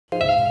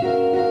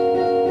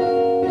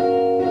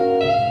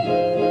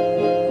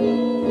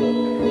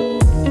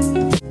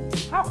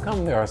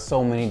There are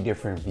so many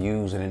different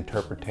views and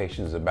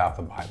interpretations about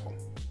the Bible.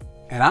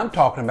 And I'm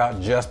talking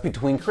about just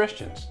between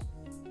Christians.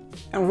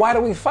 And why do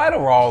we fight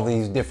over all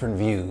these different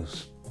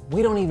views?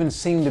 We don't even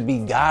seem to be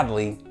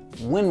godly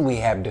when we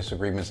have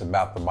disagreements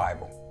about the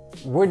Bible.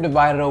 We're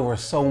divided over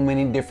so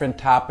many different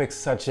topics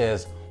such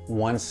as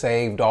once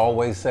saved,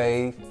 always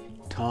saved,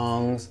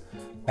 tongues,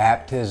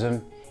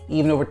 baptism,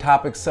 even over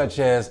topics such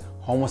as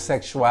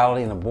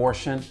homosexuality and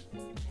abortion.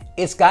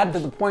 It's gotten to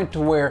the point to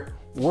where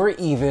we're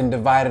even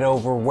divided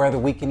over whether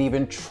we can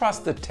even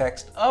trust the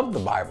text of the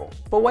Bible.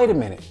 But wait a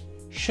minute,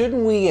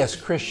 shouldn't we as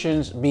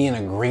Christians be in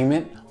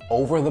agreement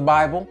over the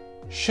Bible?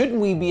 Shouldn't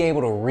we be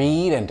able to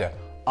read and to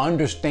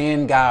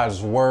understand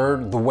God's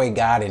word the way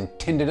God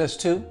intended us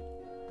to?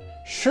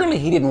 Surely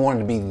he didn't want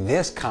it to be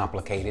this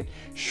complicated.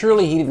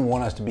 Surely he didn't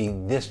want us to be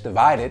this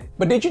divided.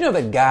 But did you know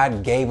that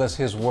God gave us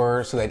his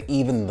word so that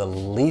even the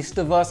least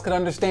of us could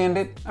understand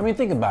it? I mean,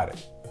 think about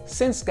it.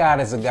 Since God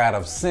is a God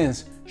of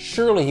sense,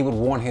 surely he would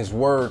want his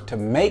word to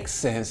make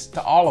sense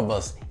to all of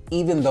us,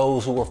 even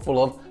those who are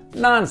full of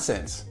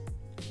nonsense.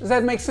 Does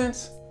that make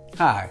sense?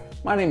 Hi,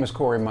 my name is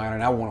Corey Minor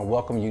and I want to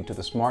welcome you to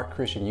the Smart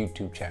Christian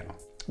YouTube channel.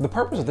 The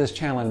purpose of this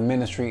channel and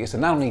ministry is to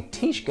not only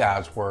teach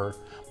God's word,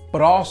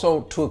 but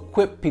also to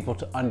equip people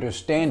to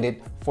understand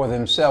it for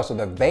themselves so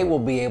that they will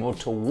be able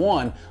to,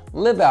 one,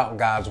 live out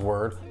God's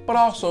word, but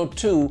also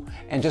two,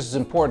 and just as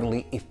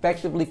importantly,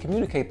 effectively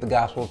communicate the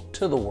gospel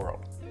to the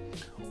world.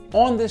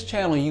 On this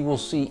channel, you will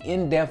see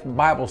in-depth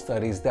Bible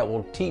studies that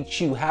will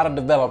teach you how to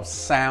develop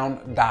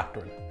sound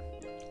doctrine.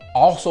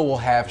 Also, we'll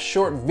have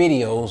short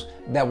videos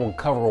that will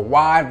cover a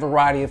wide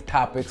variety of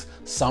topics,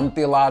 some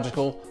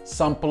theological,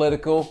 some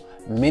political,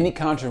 many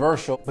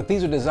controversial, but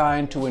these are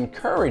designed to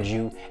encourage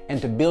you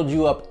and to build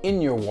you up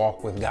in your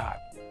walk with God.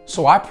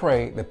 So I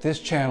pray that this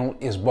channel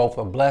is both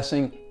a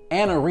blessing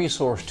and a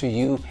resource to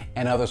you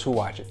and others who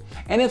watch it.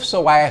 And if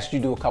so, I ask you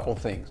to do a couple of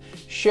things.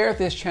 Share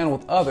this channel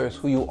with others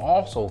who you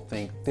also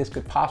think this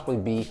could possibly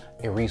be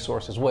a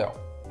resource as well.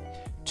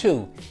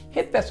 2,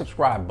 hit that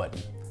subscribe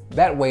button.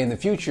 That way in the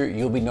future,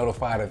 you'll be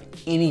notified of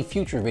any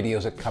future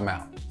videos that come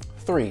out.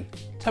 3,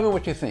 tell me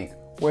what you think,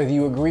 whether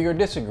you agree or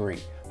disagree.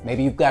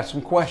 Maybe you've got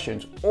some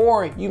questions,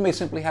 or you may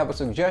simply have a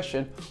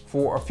suggestion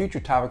for a future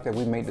topic that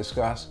we may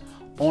discuss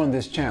on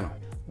this channel.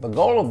 The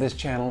goal of this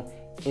channel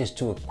is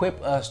to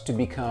equip us to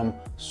become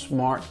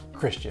smart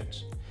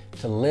Christians,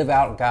 to live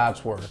out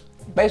God's word,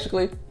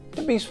 basically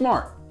to be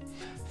smart.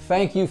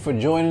 Thank you for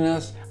joining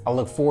us. I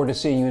look forward to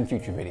seeing you in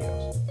future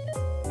videos.